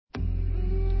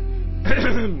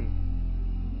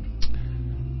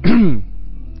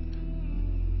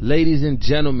Ladies and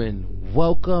gentlemen,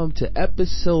 welcome to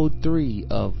episode 3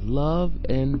 of Love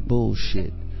and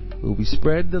Bullshit, where we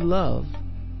spread the love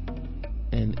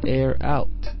and air out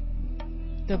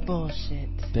the bullshit.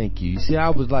 Thank you. You see,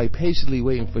 I was like patiently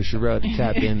waiting for Sherell to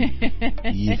tap in.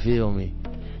 You feel me?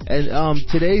 And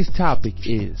today's topic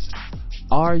is,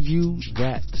 are you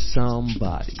that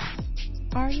somebody?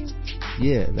 Are you?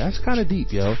 Yeah, that's kind of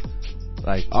deep, yo.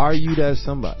 Like, are you that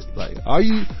somebody? Like, are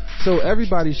you... So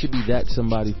everybody should be that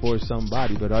somebody for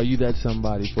somebody, but are you that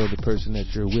somebody for the person that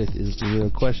you're with is the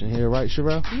real question here, right,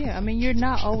 Sherell? Yeah, I mean, you're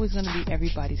not always going to be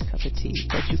everybody's cup of tea,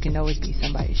 but you can always be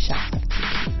somebody's shot of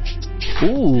tea.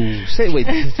 Ooh, say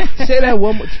that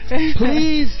one more.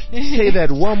 Please say that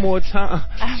one more time.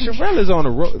 Sherell is on the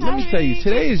road. Let me tell you,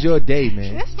 today is your day,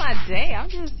 man. It's my day. I'm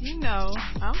just,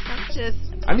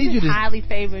 I need you to highly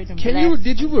favored and blessed.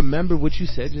 Did you remember what you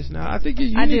said just now? I think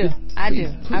you I need do. to. I do.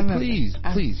 I remember.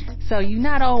 Please. So you're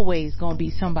not always going to be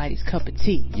somebody's cup of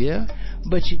tea. Yeah.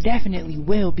 But you definitely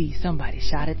will be somebody's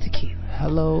shot at tequila.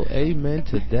 Hello, amen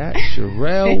to that,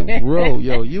 Sherell Rowe.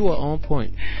 Yo, you are on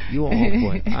point.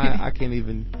 I can't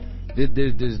even.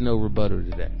 There's no rebuttal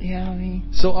to that. Yeah, I mean.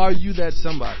 So are you that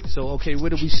somebody? So okay, where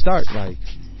do we start? Like,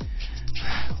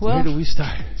 where do we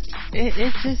start?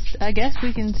 It's just, I guess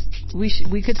we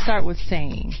could start with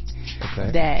saying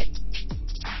that,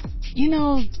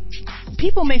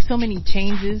 people make so many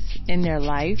changes in their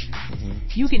life. Mm-hmm.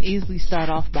 You can easily start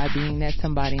off by being that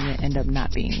somebody and then end up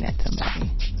not being that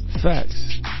somebody.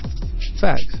 Facts.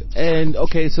 And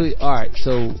okay, so all right,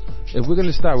 so if we're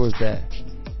gonna start with that,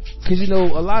 because a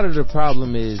lot of the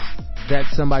problem is that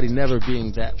somebody never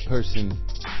being that person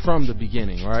from the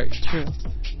beginning, right? True.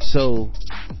 So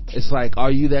it's like,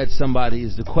 are you that somebody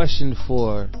is the question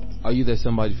for, are you that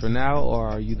somebody for now, or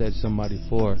are you that somebody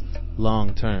for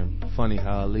long term? Funny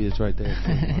how Aaliyah's right there.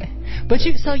 But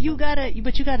you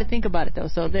gotta think about it though.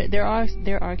 So there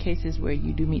are cases where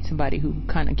you do meet somebody who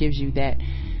kind of gives you that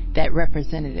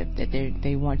representative that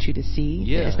they want you to see.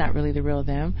 Yeah. It's not really the real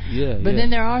them. Yeah. But then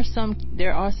there are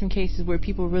some cases where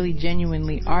people really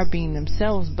genuinely are being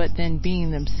themselves, but then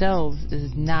being themselves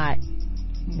is not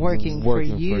working for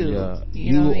you.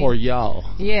 You or y'all.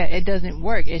 Yeah, it doesn't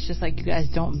work. It's just like you guys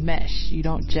don't mesh. You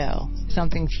don't gel.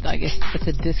 Something's like it's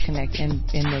a disconnect in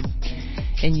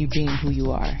you being who you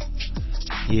are.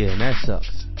 Yeah, and that sucks.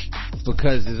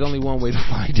 Because there's only one way to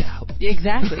find out.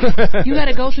 Exactly. You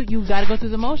gotta go through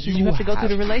the motions. You have to go through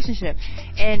the relationship.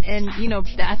 And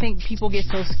I think people get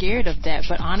so scared of that,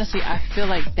 but honestly I feel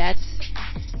like that's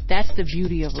the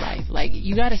beauty of life. Like,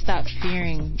 you gotta stop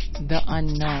fearing the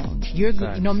unknown.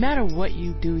 No matter what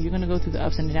you do, you're gonna go through the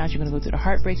ups and the downs, you're gonna go through the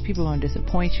heartbreaks, people are gonna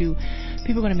disappoint you,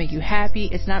 people are gonna make you happy.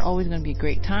 It's not always gonna be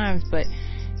great times, but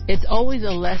it's always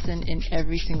a lesson in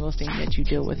every single thing that you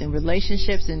deal with. In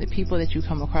relationships and the people that you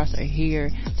come across are here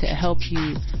to help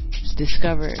you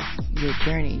discover your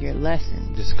journey, your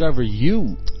lesson. Discover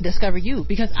you.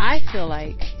 Because I feel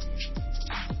like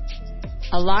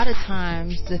a lot of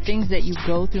times the things that you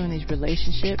go through in these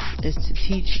relationships is to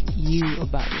teach you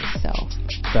about yourself.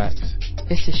 Facts.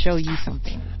 It's to show you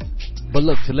something. But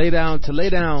look, to lay down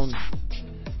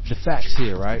the facts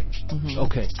here, right? Mm-hmm.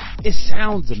 Okay, it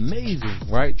sounds amazing,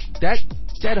 right?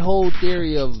 That whole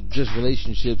theory of just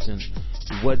relationships and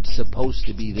what's supposed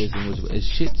to be this and what's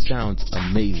shit sounds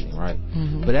amazing, right?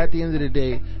 Mm-hmm. But at the end of the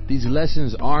day, these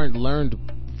lessons aren't learned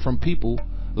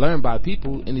by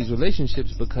people in these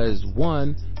relationships because,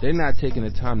 one, they're not taking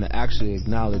the time to actually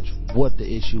acknowledge what the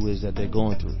issue is that they're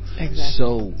going through. Exactly.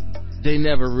 So they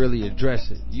never really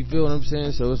address it. You feel what I'm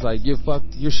saying? So it's like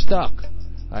you're stuck.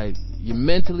 Like, you're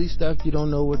mentally stuck. You don't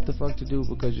know what the fuck to do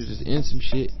because you're just in some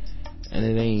shit, and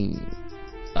it ain't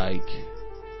like,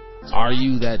 are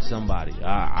you that somebody?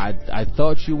 I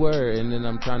thought you were, and then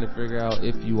I'm trying to figure out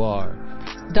if you are.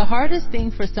 The hardest thing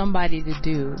for somebody to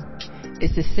do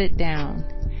is to sit down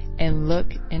and look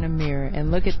in a mirror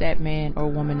and look at that man or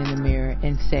woman in the mirror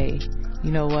and say,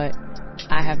 you know what?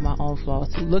 I have my own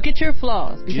flaws. Look at your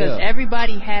flaws, because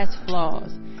everybody has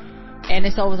flaws. And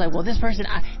it's always like, well, this person,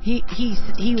 he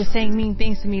was saying mean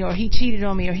things to me, or he cheated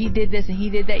on me, or he did this and he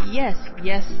did that. Yes,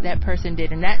 that person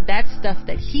did. And that's stuff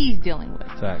that he's dealing with.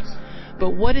 Facts.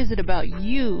 But what is it about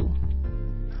you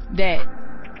that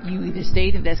you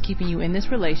either that's keeping you in this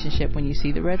relationship when you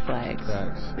see the red flags?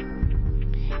 Facts.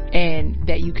 And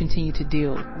that you continue to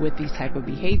deal with these type of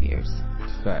behaviors.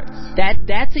 Facts.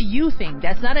 That's a you thing.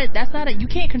 That's not a. You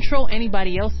can't control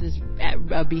anybody else's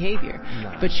behavior,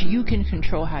 but you can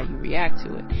control how you react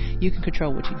to it. You can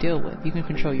control what you deal with. You can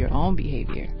control your own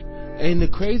behavior. And the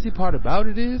crazy part about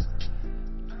it is,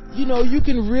 you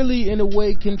can really, in a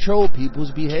way, control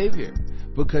people's behavior.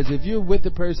 Because if you're with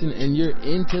the person and you're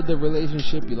into the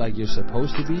relationship like you're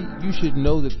supposed to be, you should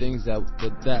know the things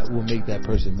that will make that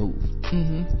person move.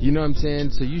 Mm-hmm. You know what I'm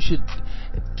saying? So you should,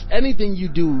 anything you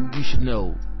do, you should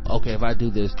know, okay, if I do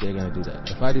this, they're going to do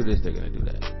that. If I do this, they're going to do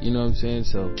that. You know what I'm saying?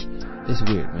 So it's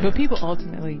weird, man. But people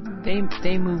ultimately,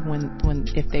 they move when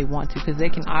if they want to, because they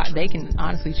can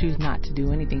honestly choose not to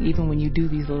do anything. Even when you do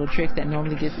these little tricks that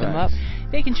normally get them up,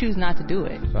 they can choose not to do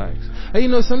it. Facts.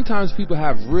 And sometimes people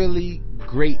have really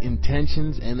great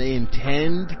intentions and they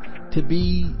intend to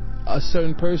be a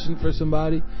certain person for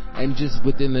somebody, and just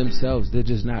within themselves they're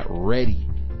just not ready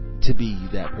to be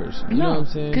that person. You know what I'm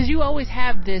saying? Because you always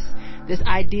have this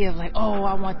idea of like, oh,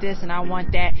 I want this and I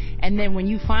want that, and then when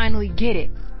you finally get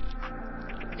it,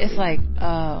 it's like,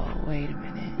 oh, wait a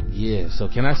minute. Yeah, so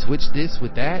can I switch this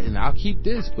with that and I'll keep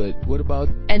this, but what about...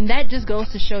 And that just goes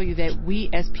to show you that we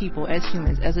as people, as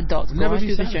humans, as adults, going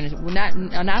through this journey, we're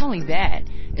not only that,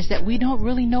 it's that we don't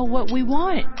really know what we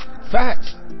want.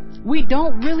 Facts. We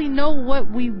don't really know what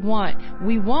we want.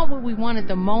 We want what we want at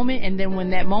the moment, and then when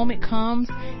that moment comes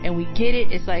and we get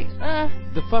it, it's like,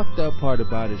 The fucked up part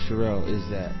about it, Sherell, is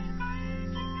that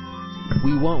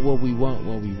we want what we want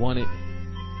when we want it,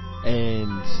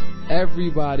 and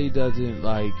everybody doesn't,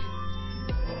 like...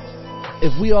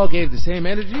 If we all gave the same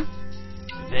energy,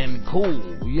 then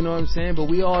cool, you know what I'm saying? But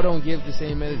we all don't give the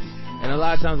same energy. And a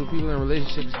lot of times with people in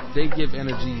relationships, they give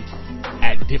energy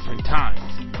at different times.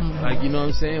 Mm-hmm. Like, you know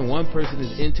what I'm saying? One person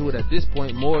is into it at this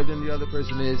point more than the other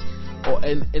person is.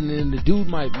 And then the dude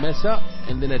might mess up.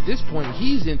 And then at this point,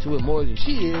 he's into it more than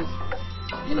she is.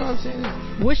 You know what I'm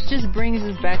saying? Which just brings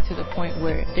us back to the point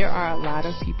where there are a lot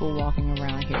of people walking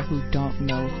around here who don't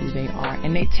know who they are.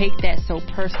 And they take that so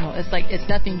personal. It's like, it's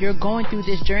nothing. You're going through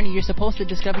this journey. You're supposed to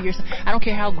discover yourself. I don't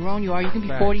care how grown you are. You can be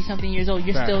 40-something years old.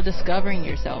 You're still discovering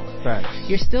yourself.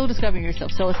 You're still discovering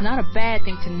yourself. So it's not a bad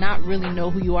thing to not really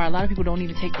know who you are. A lot of people don't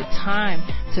even take the time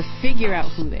to figure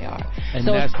out who they are. And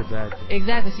so that's the bad thing.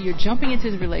 Exactly. So you're jumping into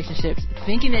the relationships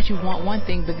thinking that you want one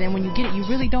thing, but then when you get it, you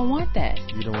really don't want that.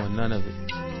 You don't want none of it.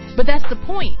 But that's the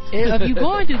point of you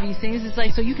going through these things. It's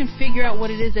like, so you can figure out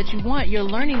what it is that you want. You're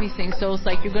learning these things, so it's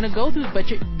like you're going to go through,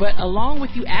 but along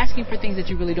with you asking for things that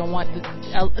you really don't want,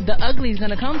 the ugly is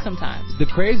going to come sometimes. The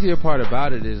crazier part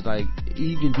about it is, like,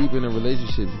 even deep in a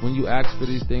relationship, when you ask for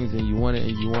these things and you want it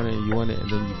and you want it and you want it,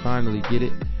 and then you finally get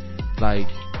it, like,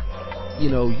 you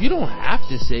don't have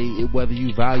to say it whether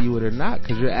you value it or not,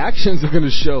 because your actions are going to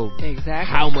show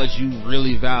how much you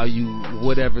really value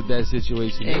whatever that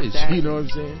situation is. You know what I'm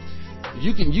saying?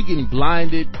 You can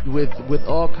blind it with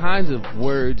all kinds of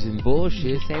words and bullshit.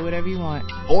 You can say whatever you want,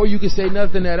 or you can say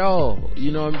nothing at all.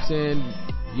 You know what I'm saying?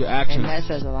 Your actions, and that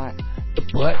says a lot.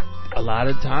 But a lot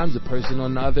of times, the person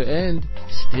on the other end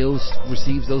still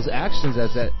receives those actions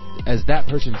as that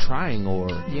person trying or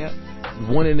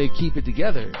wanting to keep it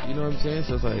together. You know what I'm saying?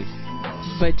 So it's like...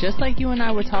 But just like you and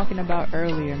I were talking about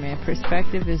earlier, man,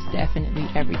 perspective is definitely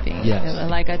everything. Yes. And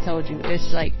like I told you,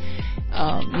 it's like,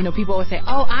 people always say,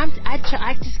 oh,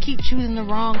 I just keep choosing the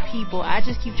wrong people. I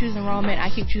just keep choosing the wrong men.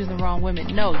 I keep choosing the wrong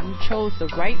women. No, you chose the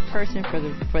right person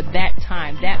for that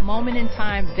time, that moment in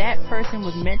time. That person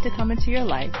was meant to come into your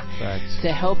life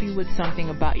to help you with something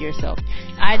about yourself.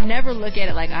 I never look at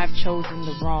it like I've chosen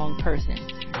the wrong person.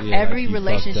 Yeah, every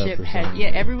relationship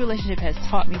has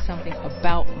taught me something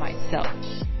about myself.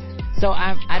 So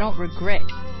I don't regret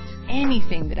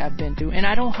anything that I've been through, and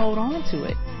I don't hold on to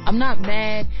it. I'm not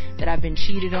mad that I've been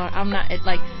cheated on. I'm not,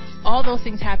 like, all those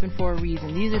things happen for a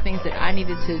reason. These are things that I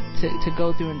needed to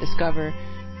go through and discover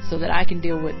so that I can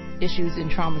deal with issues and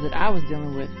traumas that I was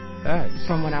dealing with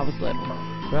from when I was little.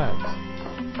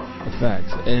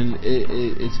 Facts. And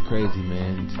it's crazy,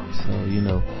 man.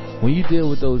 So, when you deal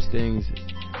with those things,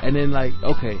 and then, like,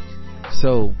 okay,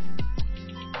 so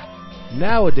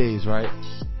nowadays, right,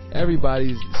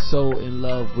 everybody's so in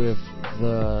love with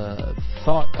the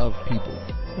thought of people.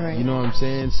 Right. You know what I'm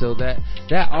saying? So that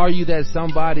argue that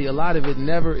somebody, a lot of it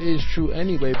never is true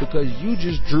anyway, because you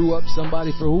just drew up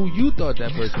somebody for who you thought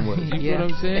that person was. You know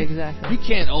what I'm saying? Exactly. You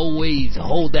can't always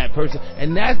hold that person,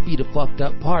 and that be the fucked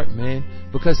up part, man.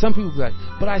 Because some people be like,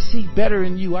 but I see better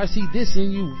in you. I see this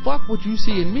in you. Fuck what you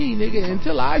see in me, nigga.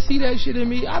 Until I see that shit in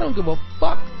me, I don't give a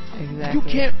fuck. Exactly. You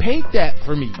can't paint that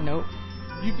for me. Nope.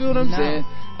 You feel what I'm saying?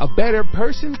 A better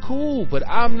person, cool, but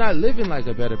I'm not living like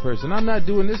a better person. I'm not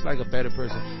doing this like a better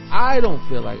person. I don't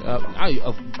feel like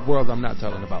a world. I'm not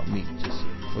talking about me, just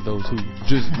for those who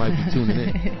just might be tuning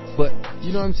in. But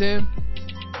you know what I'm saying?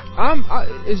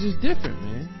 It's just different,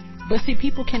 man. But see,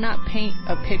 people cannot paint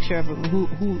a picture of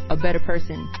who a better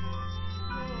person,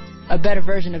 a better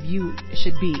version of you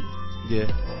should be. Yeah.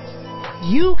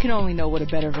 You can only know what a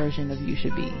better version of you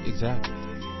should be. Exactly.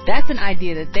 That's an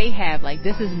idea that they have. Like,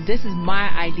 this is my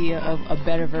idea of a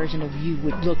better version of you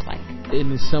would look like.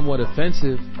 And it's somewhat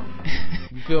offensive.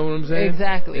 You feel what I'm saying?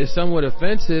 Exactly. It's somewhat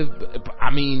offensive.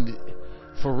 I mean,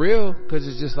 for real, because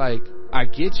it's just like, I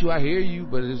get you, I hear you,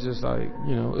 but it's just like,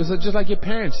 you know, it's just like your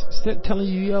parents telling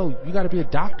you, yo, you got to be a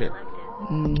doctor.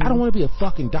 Mm-hmm. I don't want to be a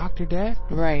fucking doctor, Dad.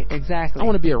 Right, exactly. I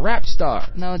want to be a rap star.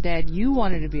 No, Dad, you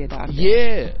wanted to be a doctor.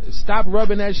 Yeah, stop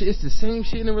rubbing that shit. It's the same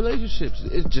shit in relationships.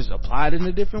 It's just applied in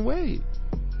a different way.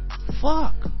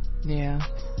 Fuck. Yeah.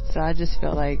 So I just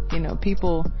feel like, you know,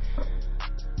 people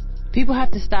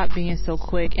have to stop being so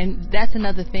quick. And that's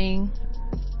another thing.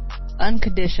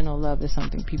 Unconditional love is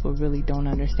something people really don't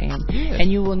understand. Yeah.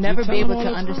 And you will never be able to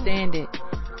understand it.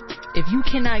 If you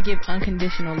cannot give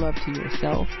unconditional love to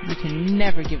yourself, you can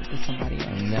never give it to somebody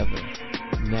else.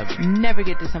 Never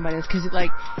get to somebody else. Because, like,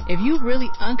 if you really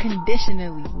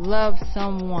unconditionally love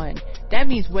someone, that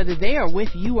means whether they are with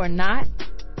you or not,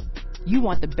 you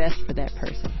want the best for that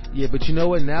person. Yeah, but you know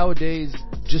what? Nowadays,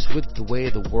 just with the way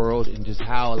of the world and just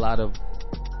how a lot of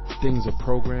things are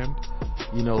programmed,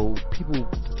 you know, people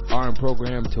aren't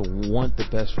programmed to want the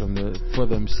best for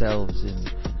themselves, and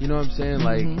you know what I'm saying?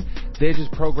 Mm-hmm. Like, they're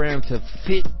just programmed to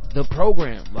fit the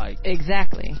program. Like,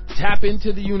 exactly. Tap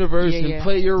into the universe and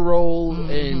play your role,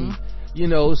 and you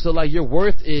know, so like your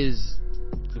worth is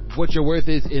what your worth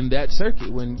is in that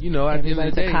circuit. When, you know, at the end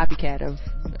of the day, a copycat of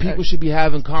people should be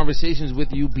having conversations with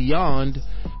you beyond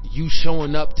you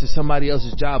showing up to somebody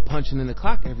else's job punching in the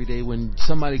clock every day, when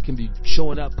somebody can be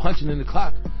showing up punching in the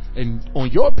clock and on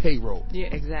your payroll. Yeah,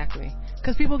 exactly.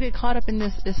 Because people get caught up in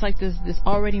this. It's like this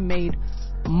already made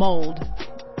mold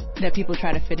that people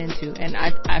try to fit into, and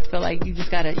I feel like you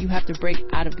have to break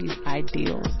out of these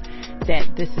ideals that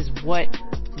this is what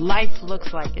life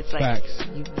looks like. It's like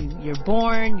you're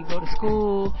born, you go to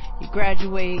school, you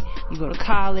graduate, you go to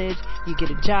college, you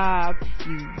get a job,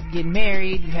 you get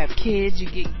married, you have kids, you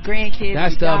get grandkids.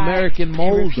 That's the American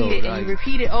mold, though. And you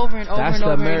repeat it over and over and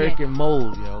over again. That's the American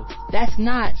mold, yo. That's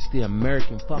not. It's the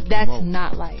American fucking mold. That's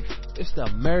not life. It's the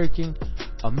American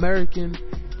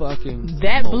fucking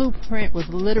that mold. Blueprint was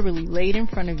literally laid in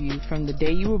front of you from the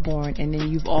day you were born, and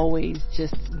then you've always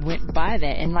just went by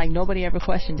that, and like nobody ever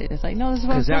questioned it. It's like, no, this is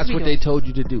what I'm supposed to be doing. Because that's what they told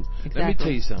you to do. Exactly. Let me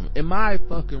tell you something. In my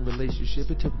fucking relationship,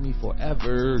 it took me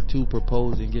forever to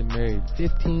propose and get married.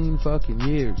 15 fucking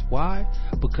years. Why?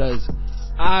 Because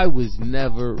I was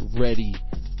never ready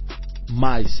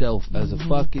myself as a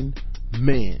fucking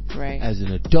man. Right. As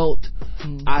an adult,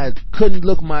 I couldn't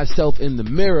look myself in the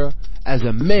mirror as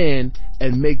a man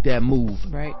and make that move.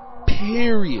 Right.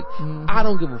 Period. I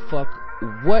don't give a fuck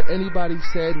what anybody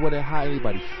said, how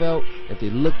anybody felt, if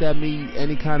they looked at me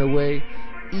any kind of way.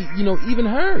 You know, even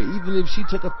her, even if she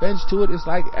took offense to it, it's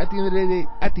like at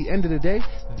the end of the day,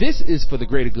 this is for the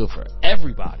greater good for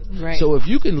everybody. Right. So if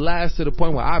you can last to the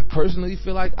point where I personally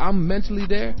feel like I'm mentally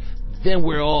there, then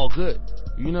we're all good.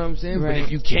 You know what I'm saying? Right. But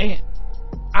if you can't,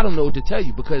 I don't know what to tell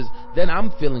you, because then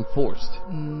I'm feeling forced.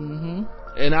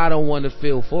 And I don't want to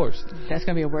feel forced. That's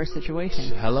going to be a worse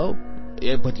situation. Hello?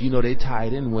 Yeah, but you know, they tie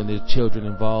it in when there's children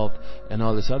involved and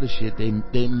all this other shit. They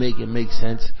make it make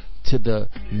sense to the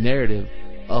narrative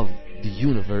of the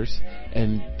universe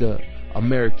and the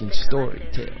American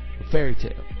fairy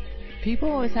tale. People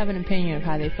always have an opinion of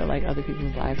how they feel like other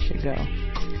people's lives should go.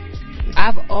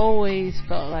 I've always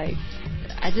felt like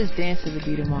I just dance to the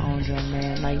beat of my own drum,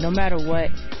 man. Like, no matter what,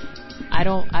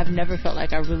 I've never felt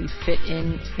like I really fit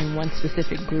in one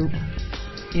specific group.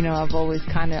 You know, I've always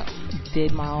kind of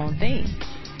did my own thing.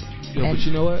 Yo, but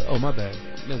you know what? Oh, my bad.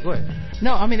 No, go ahead.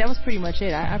 No, I mean, that was pretty much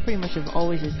it. I pretty much have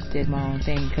always just did my own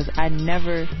thing, because I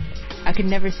could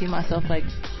never see myself like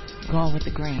going with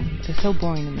the grain. It's so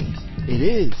boring to me. It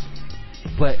is.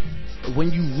 But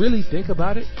when you really think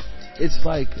about it, it's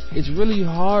like, it's really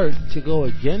hard to go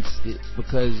against it,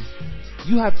 because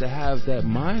you have to have that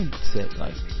mindset.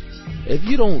 Like, if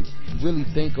you don't really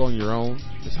think on your own,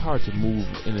 it's hard to move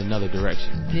in another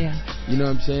direction. Yeah. You know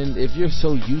what I'm saying? If you're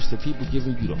so used to people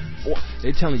giving you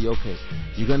they're telling you, okay,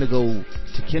 you're going to go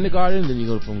to kindergarten, then you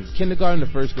go from kindergarten to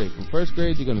first grade. From first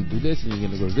grade, you're going to do this, and you're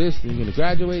going to go to this, then you're going to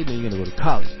graduate, then you're going to go to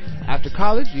college. After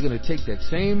college, you're going to take that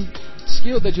same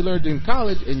skill that you learned in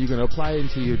college, and you're going to apply it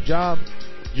into your job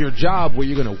where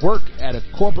you're going to work at a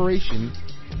corporation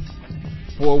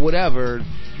for whatever,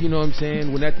 you know what I'm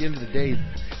saying? When at the end of the day,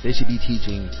 they should be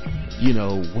teaching, you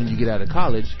know, when you get out of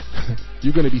college,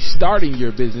 you're going to be starting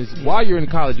your business. While you're in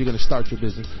college, you're going to start your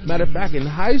business. Matter of fact, in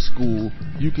high school,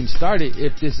 you can start it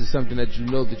if this is something that you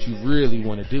know that you really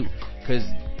want to do. Because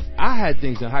I had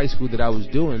things in high school that I was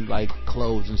doing, like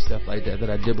clothes and stuff like that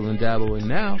I dibble and dabble in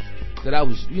now. that I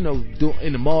was, doing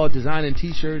in the mall, designing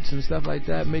t-shirts and stuff like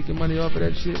that, making money off of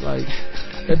that shit. Like,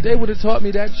 if they would have taught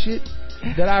me that shit,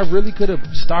 that I really could have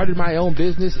started my own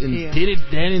business and did it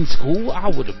then in school, I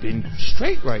would have been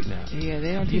straight right now. Yeah,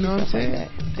 they don't teach stuff like that.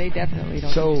 They definitely don't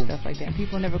teach stuff like that. And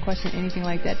people never question anything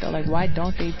like that, though. Like, why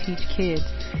don't they teach kids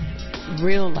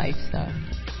real life stuff?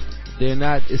 They're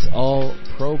not. It's all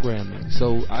programming.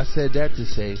 So I said that to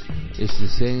say it's the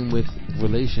same with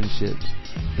relationships.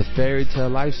 The fairy tale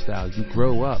lifestyle. You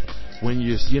grow up. When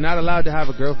you're not allowed to have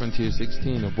a girlfriend till you're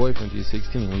 16 or boyfriend till you're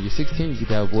 16. When you're 16, you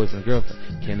can have a boyfriend or girlfriend.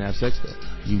 You can't have sex though.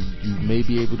 You may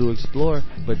be able to explore,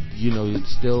 but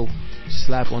it's still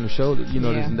slap on the shoulder.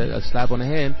 There's a slap on the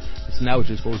hand. It's not what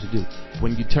you're supposed to do.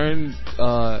 When you turn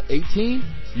 18,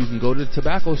 you can go to the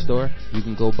tobacco store. You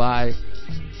can go buy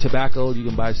tobacco. You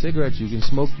can buy cigarettes. You can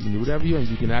smoke. You can do whatever you want.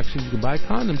 You can buy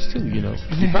condoms too. You're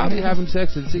probably having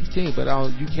sex at 16, but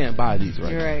you can't buy these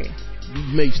right now. Right.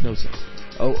 It makes no sense.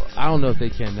 Oh, I don't know if they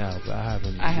can now, but I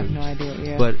haven't. I have no idea.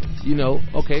 Yeah. But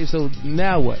okay. So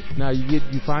now what? Now you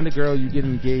find a girl, you get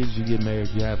engaged, you get married,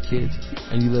 you have kids,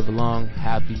 and you live a long,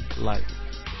 happy life.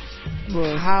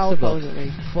 Well, how supposedly.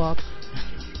 the fuck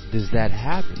does that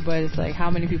happen? But it's like,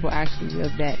 how many people actually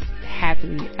live that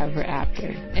happily ever after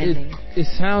ending? It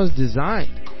sounds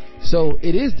designed. So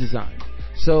it is designed.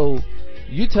 So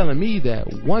you're telling me that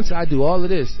once I do all of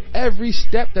this, every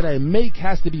step that I make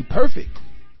has to be perfect.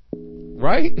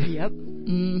 Right? Yep.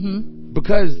 Mm-hmm.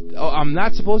 Because I'm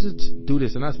not supposed to do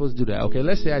this, I'm not supposed to do that. Okay,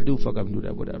 let's say I do fuck up and do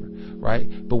that, whatever. Right?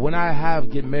 But when I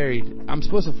get married, I'm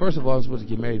supposed to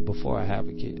get married before I have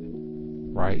a kid.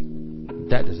 Right?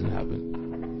 That doesn't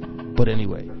happen. But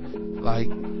anyway, like,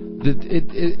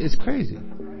 it's crazy.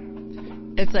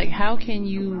 It's like, how can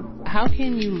you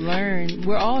learn?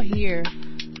 We're all here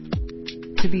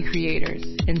to be creators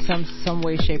in some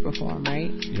way, shape, or form,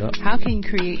 right? Yep. How can you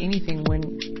create anything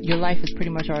when your life has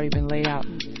pretty much already been laid out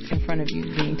in front of you,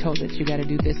 being told that you got to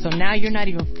do this? So now you're not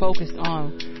even focused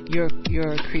on your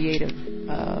creative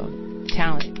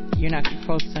talent. You're not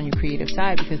focused on your creative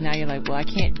side, because now you're like, well, I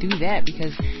can't do that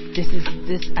because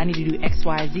this. I need to do X,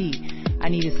 Y, Z. I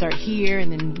need to start here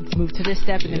and then move to this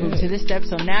step and then move to this step.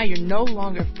 So now you're no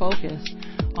longer focused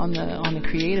on the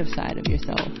creative side of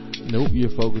yourself. Nope, you're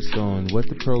focused on what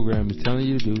the program is telling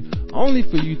you to do, only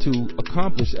for you to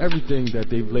accomplish everything that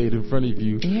they've laid in front of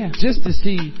you, just to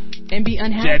see and be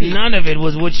unhappy. That none of it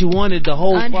was what you wanted the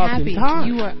whole fucking time.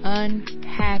 You were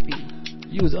unhappy.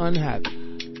 You was unhappy.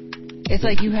 It's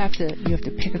like you have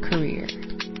to pick a career,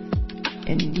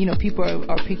 and people are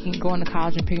going to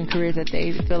college and picking careers that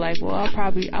they feel like, well, I'll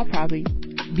probably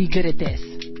be good at this.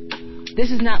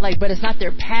 This is not like, but it's not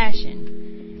their passion.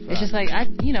 It's just like, I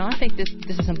think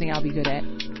this is something I'll be good at.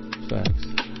 Facts.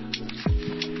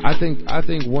 I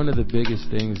think one of the biggest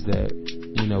things that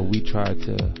we try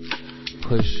to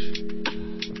push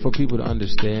for people to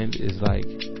understand is, like,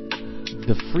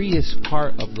 the freest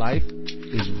part of life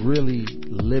is really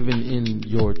living in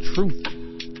your truth,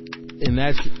 and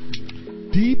that's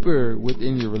deeper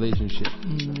within your relationship.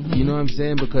 Mm-hmm. You know what I'm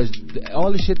saying? Because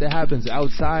all the shit that happens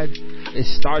outside, it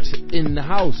starts in the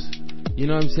house. You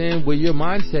know what I'm saying? Where your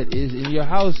mindset is in your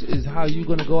house is how you're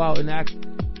going to go out and act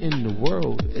in the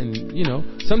world. And,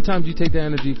 sometimes you take the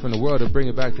energy from the world and bring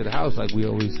it back to the house, like we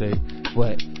always say.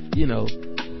 But,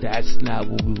 that's not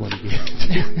what we want to get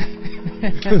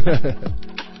into.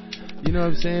 You know what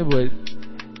I'm saying? But,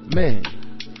 man,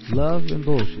 love and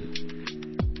bullshit.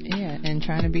 Yeah, and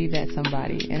trying to be that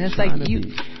somebody. And it's like,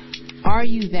 are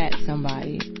you that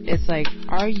somebody? It's like,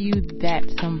 are you that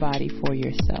somebody for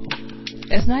yourself?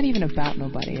 It's not even about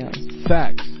nobody else.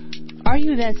 Facts. Are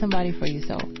you that somebody for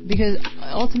yourself? Because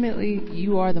ultimately,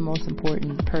 you are the most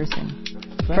important person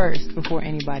first before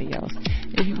anybody else.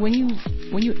 When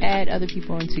you add other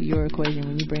people into your equation,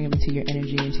 when you bring them into your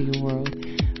energy, into your world,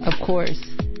 of course,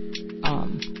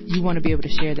 you want to be able to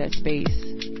share that space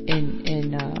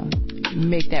and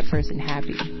make that person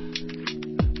happy.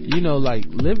 Like,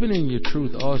 living in your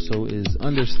truth also is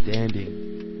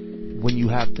understanding when you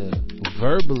have to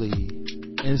verbally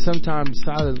and sometimes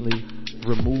silently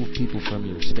remove people from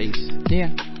your space.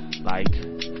 Yeah. Like,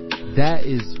 that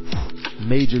is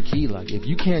major key. Like, if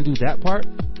you can't do that part,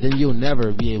 then you'll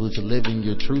never be able to live in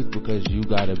your truth, because you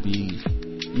gotta be,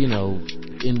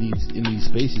 in these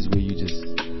spaces where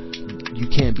you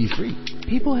can't be free.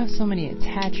 People have so many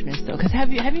attachments, though. Because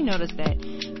have you noticed that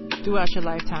throughout your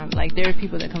lifetime, like there are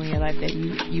people that come in your life that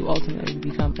you ultimately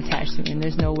become attached to, and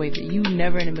there's no way that you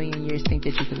never in a million years think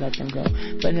that you could let them go.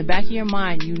 But in the back of your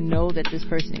mind, you know that this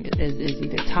person is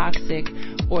either toxic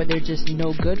or they're just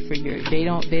no good for you. They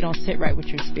don't sit right with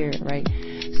your spirit, right?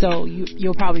 So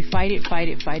you'll probably fight it,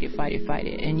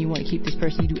 and you want to keep this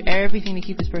person. You do everything to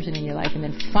keep this person in your life, and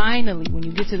then finally, when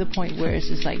you get to the point where it's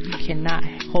just like you cannot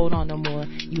hold on no more,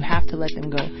 you have to let them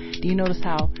go. Do you notice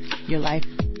how your life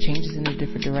changes in a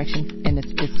different direction, and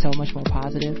it's so much more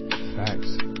positive?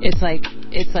 Facts.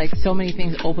 It's like so many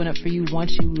things open up for you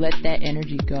once you let that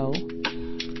energy go.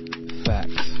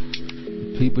 Facts.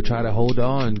 People try to hold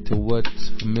on to what's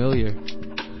familiar,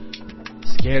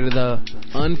 scared of the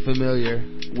unfamiliar,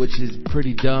 which is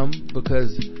pretty dumb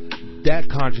because that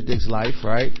contradicts life,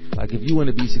 right? Like if you want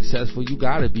to be successful, you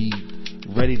gotta be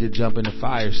ready to jump in the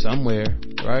fire somewhere,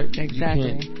 right? Exactly.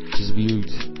 You can't just be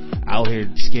out here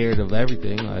scared of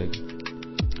everything. Like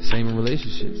same in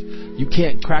relationships. You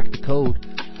can't crack the code.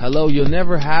 Hello, you'll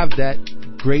never have that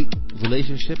great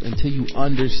relationship until you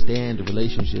understand the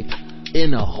relationship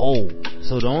in a whole.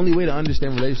 So the only way to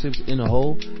understand relationships in a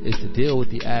whole is to deal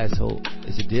with the asshole,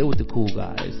 is to deal with the cool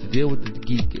guy, is to deal with the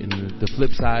geek, and the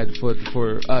flip side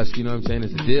for us, you know what I'm saying,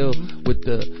 is to deal with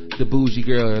the bougie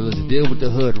girl, or is to deal with the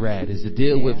hood rat, is to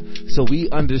deal with, so we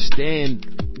understand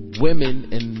women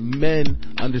and men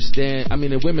understand, and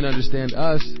women understand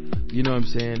us, you know what I'm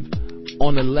saying,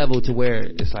 on a level to where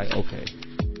it's like, okay,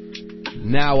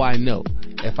 now I know.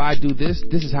 If I do this,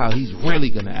 this is how he's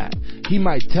really gonna act. He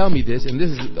might tell me this, and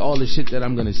this is all the shit that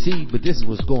I'm gonna see, but this is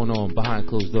what's going on behind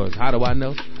closed doors. How do I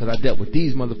know? Because I dealt with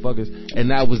these motherfuckers,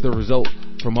 and that was the result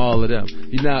from all of them.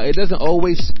 Now, it doesn't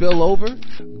always spill over,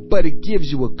 but it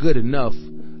gives you a good enough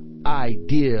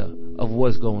idea of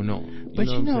what's going on. But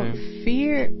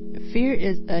fear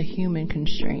is a human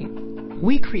constraint.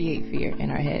 We create fear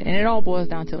in our head, and it all boils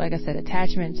down to, like I said,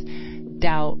 attachments,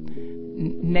 doubt,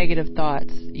 negative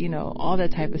thoughts, all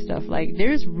that type of stuff. Like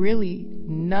there's really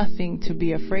nothing to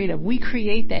be afraid of. We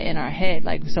create that in our head.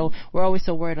 Like, so we're always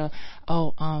so worried of,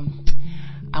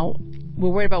 we're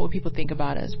worried about what people think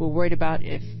about us. We're worried about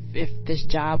if this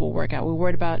job will work out. We're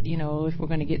worried about, if we're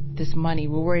going to get this money.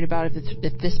 We're worried about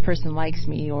if this person likes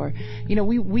me, or,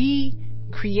 we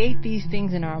create these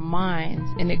things in our minds,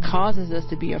 and it causes us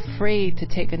to be afraid to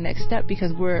take a next step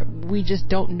because we just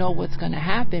don't know what's going to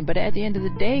happen. But at the end of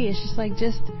the day, it's just like,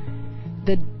 just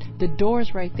the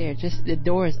door's right there. Just the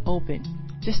door is open.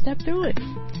 Just step through it.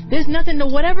 There's nothing to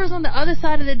whatever's on the other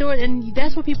side of the door, and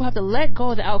that's what people have to let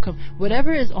go of the outcome.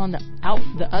 Whatever is on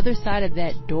the other side of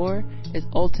that door is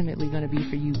ultimately going to be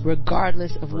for you,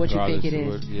 regardless of what you think it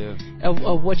is.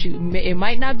 Of what it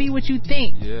might not be what you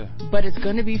think, but it's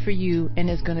going to be for you, and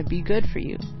it's going to be good for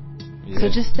you. So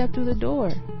just step through the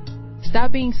door.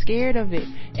 Stop being scared of it.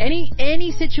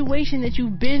 Any situation that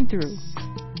you've been through,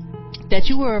 that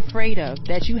you were afraid of,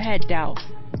 that you had doubt,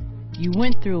 you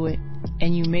went through it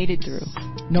and you made it through.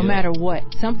 No matter what.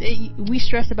 We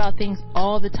stress about things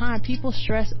all the time. People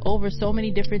stress over so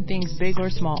many different things, big or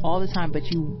small, all the time. But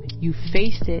you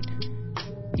faced it,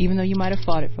 even though you might have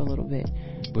fought it for a little bit.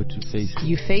 But you faced it.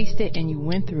 You faced it and you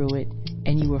went through it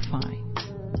and you were fine.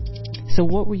 So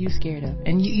what were you scared of?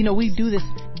 And we do this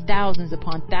thousands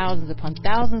upon thousands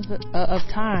of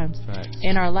times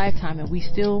in our lifetime, and we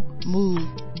still move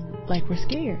like we're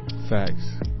scared. Facts.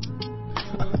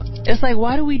 It's like,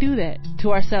 why do we do that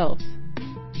to ourselves?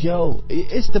 Yo,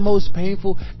 it's the most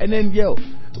painful. And then,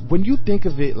 when you think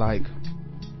of it, like,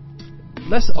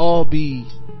 let's all be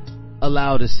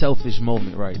allowed a selfish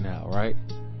moment right now, right?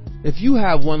 If you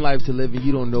have one life to live and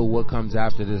you don't know what comes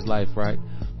after this life, right?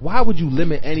 Why would you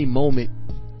limit any moment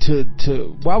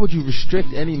why would you restrict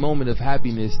any moment of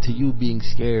happiness to you being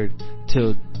scared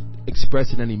to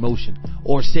expressing an emotion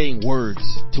or saying words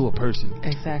to a person?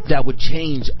 Exactly. That would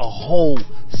change a whole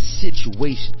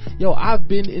situation. I've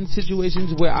been in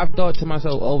situations where I've thought to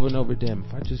myself over and over, damn,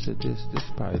 if I just said this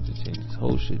probably just change this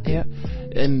whole shit. Yep.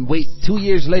 And wait, 2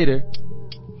 years later,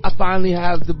 I finally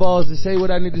have the balls to say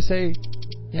what I need to say,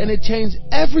 and it changed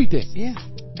everything. Yeah.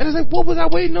 And it's like, what was I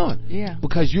waiting on? Yeah.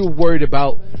 Because you're worried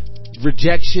about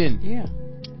rejection. Yeah.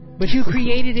 But you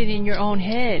created it in your own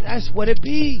head. That's what it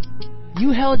be.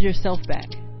 You held yourself back.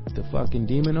 The fucking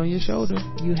demon on your shoulder.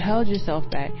 You held yourself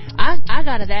back. I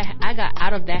got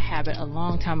out of that habit a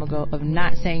long time ago of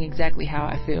not saying exactly how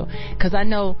I feel, because I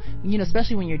know,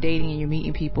 especially when you're dating and you're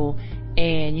meeting people,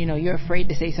 and you're afraid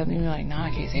to say something. You're like, no,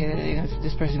 I can't say that.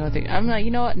 This person's gonna think. I'm like,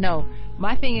 you know what? No.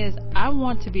 My thing is, I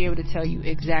want to be able to tell you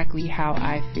exactly how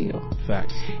I feel.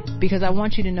 Facts. Because I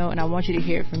want you to know, and I want you to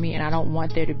hear it from me, and I don't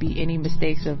want there to be any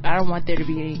mistakes I don't want there to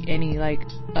be any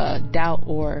doubt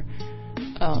or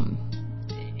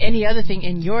any other thing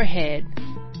in your head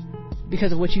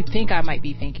because of what you think I might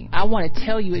be thinking. I want to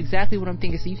tell you exactly what I'm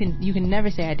thinking, so you can never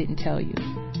say I didn't tell you.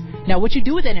 Now, what you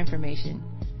do with that information,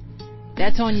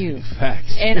 that's on you.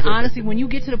 Facts. And honestly, when you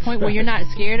get to the point where you're not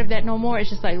scared of that no more, it's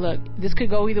just like, look, this could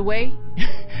go either way.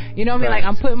 You know what I mean? Like,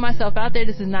 I'm putting myself out there.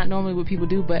 This is not normally what people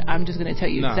do, but I'm just going to tell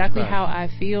you exactly how I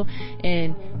feel.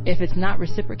 And if it's not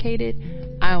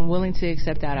reciprocated, I'm willing to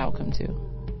accept that outcome too.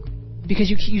 Because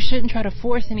you shouldn't try to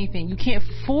force anything. You can't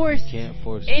force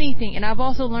anything. And I've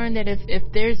also learned that if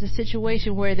there's a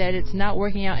situation where that it's not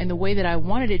working out in the way that I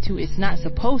wanted it to, it's not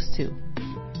supposed to.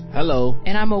 Hello.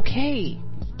 And I'm okay.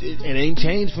 It ain't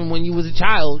changed from when you was a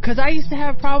child. Because I used to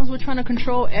have problems with trying to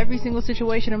control every single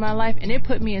situation in my life, and it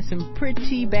put me in some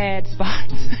pretty bad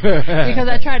spots. Because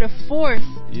I tried to force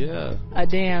a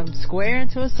damn square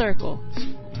into a circle.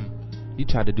 You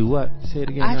tried to do what? Say it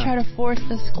again. I tried to force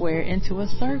a square into a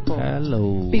circle.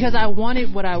 Hello. Because I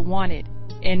wanted what I wanted,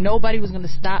 and nobody was going to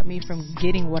stop me from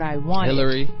getting what I wanted.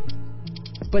 Hillary.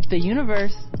 But the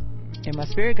universe and my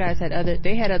spirit guides had other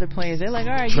plans. They're like,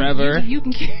 all right, Trevor, you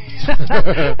can keep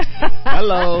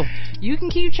hello. You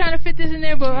can keep trying to fit this in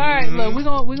there, but all right, look,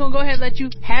 we're gonna go ahead and let you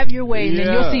have your way, and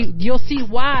then you'll see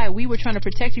why we were trying to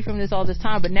protect you from this all this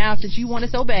time. But now, since you want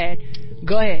it so bad,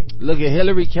 go ahead. Look at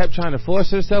Hillary kept trying to force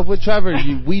herself with Trevor.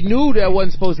 We knew that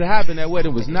wasn't supposed to happen. That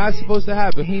wedding was not supposed to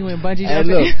happen. He went bungee jumping. And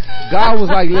look, God was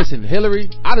like, listen,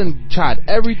 Hillary, I done tried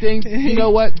everything. You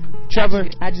know what, Trevor?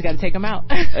 I just got to take him out.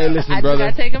 Hey, listen, brother. I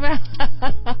just got to take him out.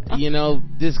 You know,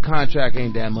 this contract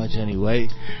ain't that much anyway.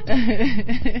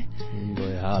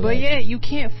 But yeah, you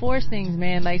can't force things,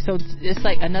 man. Like, so it's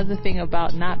like another thing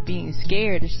about not being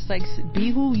scared. It's just like,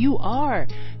 be who you are.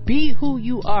 Be who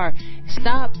you are.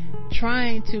 Stop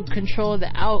trying to control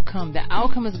the outcome. The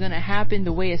outcome is going to happen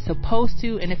the way it's supposed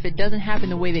to, and if it doesn't happen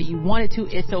the way that you want it to,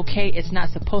 it's okay. It's not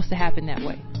supposed to happen that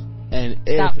way. And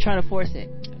stop trying to force it.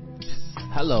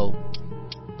 Hello.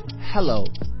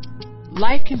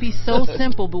 Life can be so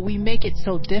simple, but we make it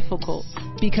so difficult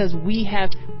because we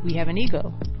have an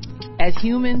ego. As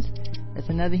humans, that's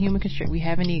another human constraint. We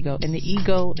have an ego, and the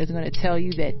ego is going to tell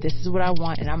you that this is what I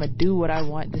want, and I'm going to do what I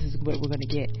want. This is what we're going to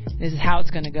get. This is how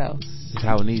it's going to go. This is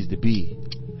how it needs to be.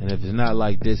 And if it's not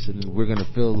like this, then we're going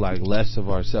to feel like less of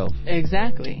ourselves.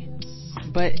 Exactly.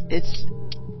 But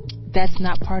that's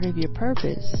not part of your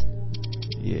purpose.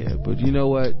 Yeah, but you know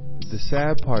what? The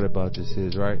sad part about this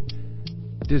is, right?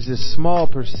 There's a small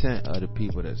percent of the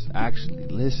people that's actually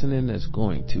listening that's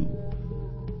going to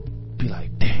be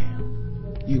like,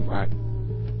 damn, you're right.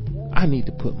 I need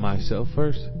to put myself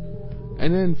first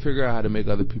and then figure out how to make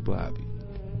other people happy.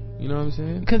 You know what I'm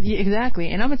saying?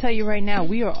 Exactly. And I'm going to tell you right now,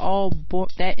 we are all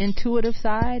that intuitive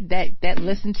side, that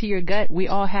listen to your gut, we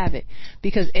all have it.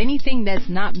 Because anything that's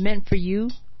not meant for you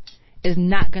is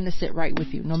not going to sit right with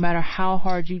you. No matter how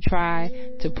hard you try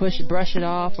to brush it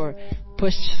off or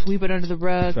sweep it under the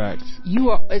rug. Facts. You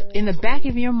are, in the back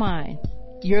of your mind,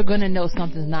 you're going to know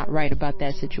something's not right about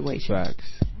that situation. Facts.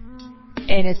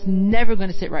 And it's never going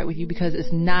to sit right with you because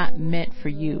it's not meant for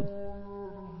you.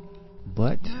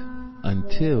 But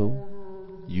until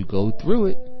you go through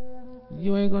it,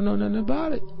 you ain't going to know nothing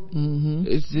about it. Mm-hmm.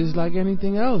 It's just like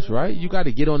anything else, right? You got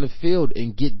to get on the field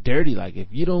and get dirty. Like, if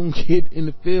you don't get in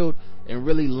the field and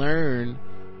really learn,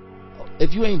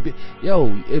 if you ain't been,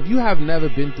 if you have never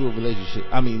been through a relationship,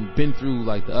 been through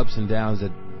like the ups and downs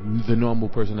that the normal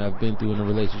person have been through in a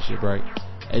relationship, right?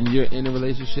 And you're in a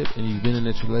relationship and you've been in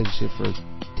this relationship for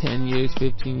 10 years,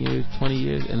 15 years, 20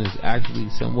 years, and it's actually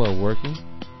somewhat working,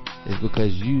 it's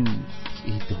because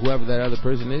whoever that other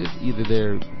person is, either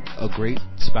they're a great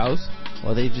spouse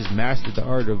or they just mastered the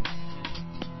art of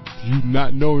you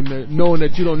not knowing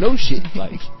that you don't know shit.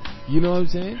 Like, you know what I'm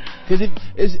saying? Because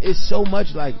it's so much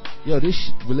like,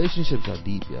 relationships are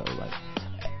deep, like,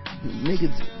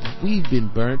 niggas, we've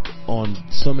been burnt on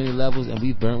so many levels, and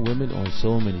we've burnt women on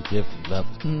so many different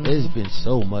levels. Mm-hmm. There's been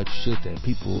so much shit that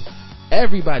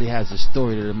everybody has a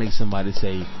story that'll make somebody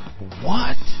say,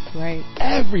 what? Right.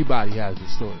 Everybody has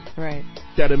a story. Right.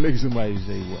 That'll make somebody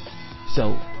say what?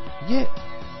 So, yeah.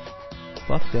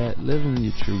 Fuck that. Live in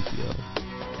your truth,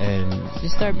 and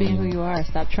just start being who you are.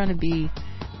 Stop trying to be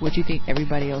what you think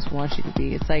everybody else wants you to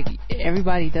be. It's like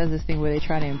everybody does this thing where they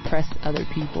try to impress other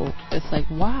people. It's like,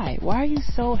 why? Why are you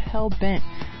so hell-bent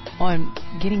on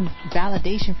getting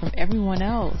validation from everyone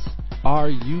else? Are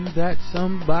you that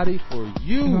somebody for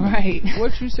you? Right.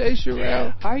 What you say,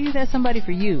 Sherell? Are you that somebody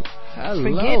for you? Hello.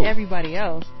 Forget everybody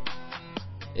else.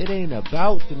 It ain't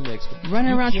about the next one.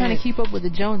 Running around trying to keep up with the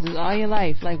Joneses all your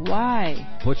life. Like,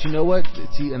 why? But you know what?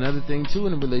 See, another thing too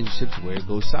in the relationships where it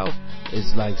goes south,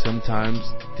 it's like sometimes,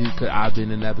 because I've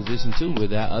been in that position too, where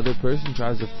that other person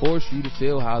tries to force you to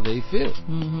feel how they feel.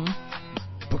 Mm-hmm.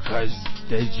 Because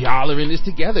y'all are in this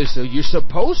together, so you're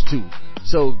supposed to.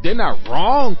 So they're not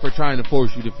wrong for trying to force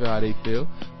you to feel how they feel,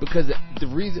 because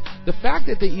the fact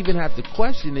that they even have to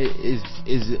question it is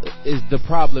the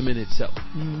problem in itself.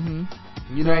 Mm-hmm.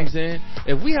 You know what I'm saying?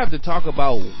 If we have to talk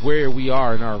about where we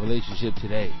are in our relationship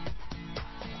today,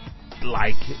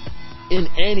 like in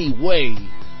any way,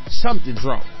 something's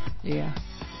wrong. Yeah.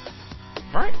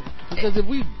 Right? Because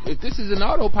if this is an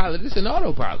autopilot, it's an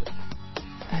autopilot.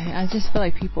 I just feel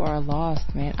like people are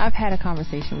lost, man. I've had a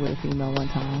conversation with a female one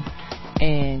time,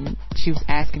 and she was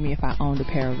asking me if I owned a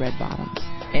pair of red bottoms.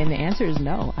 And the answer is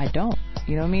no, I don't.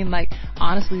 You know what I mean? Like,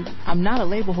 honestly, I'm not a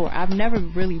label whore. I've never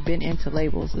really been into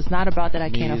labels. It's not about that I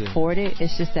can't afford it.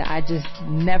 It's just that I just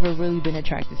never really been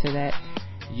attracted to that.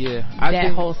 Yeah. I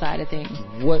think whole side of things.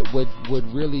 What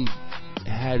really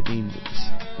had me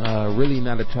really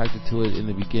not attracted to it in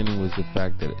the beginning was the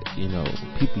fact that, you know,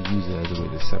 people use it as a way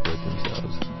to separate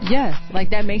themselves. Yes,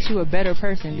 like that makes you a better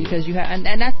person because you have, and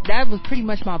that was pretty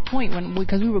much my point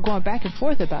because we were going back and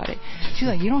forth about it. She's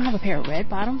like, you don't have a pair of red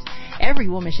bottoms? Every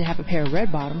woman should have a pair of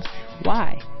red bottoms.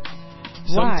 Why?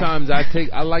 Sometimes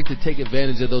I like to take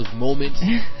advantage of those moments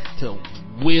to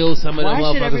wheel some of them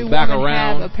motherfuckers back around. Why should every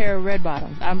woman have a pair of red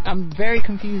bottoms? I'm very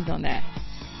confused on that.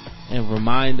 And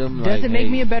remind them. Does like, it make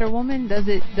me a better woman? Does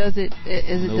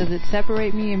it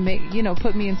separate me and make, you know,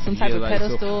 put me in some type of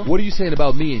pedestal? So what are you saying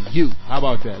about me and you? How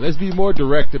about that? Let's be more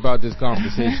direct about this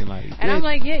conversation. And I'm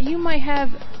like, yeah, you might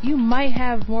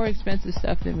have more expensive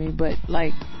stuff than me, but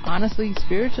like honestly,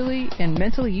 spiritually and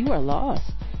mentally, you are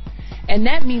lost. And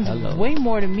that means way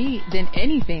more to me than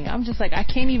anything. I'm just like, I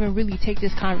can't even really take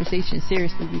this conversation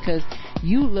seriously because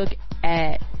you look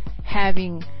at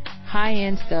having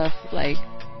high-end stuff like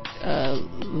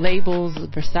labels,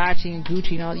 Versace and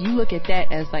Gucci and all. You look at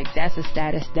that as like that's a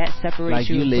status that separates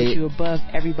you and puts you above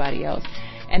everybody else.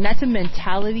 And that's a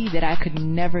mentality that I could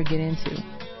never get into.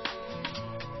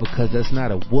 Because that's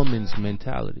not a woman's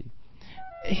mentality.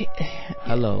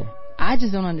 Hello. I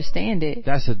just don't understand it.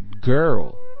 That's a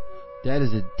girl. That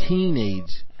is a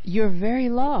teenage. You're very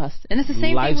lost. And it's the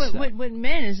same thing with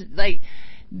men. Is like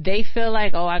they feel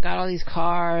like, oh, I got all these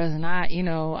cars and I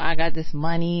got this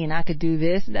money and I could do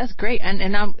this. That's great.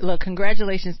 And look,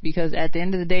 congratulations, because at the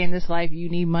end of the day in this life, you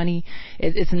need money.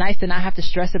 It's nice to not have to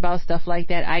stress about stuff like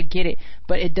that. I get it,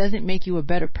 but it doesn't make you a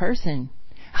better person.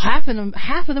 Half of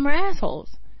them are assholes.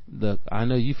 Look, I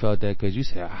know you felt that because you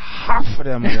said half of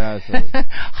them are assholes.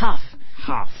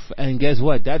 Huff. And guess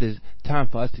what? That is time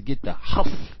for us to get the huff.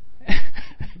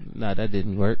 Nah, that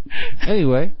didn't work.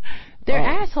 Anyway. They're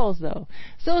assholes, though.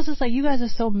 So it's just like you guys are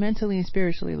so mentally and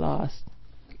spiritually lost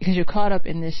because you're caught up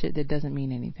in this shit that doesn't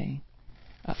mean anything.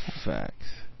 Okay. Facts.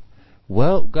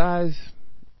 Well, guys,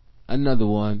 another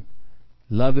one.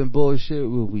 Love and bullshit,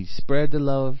 where we spread the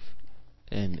love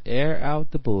and air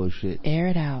out the bullshit. Air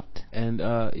it out. And,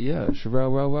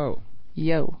 Sherell Rowe.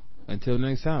 Yo. Until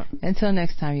next time. Until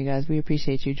next time, you guys. We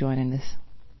appreciate you joining us.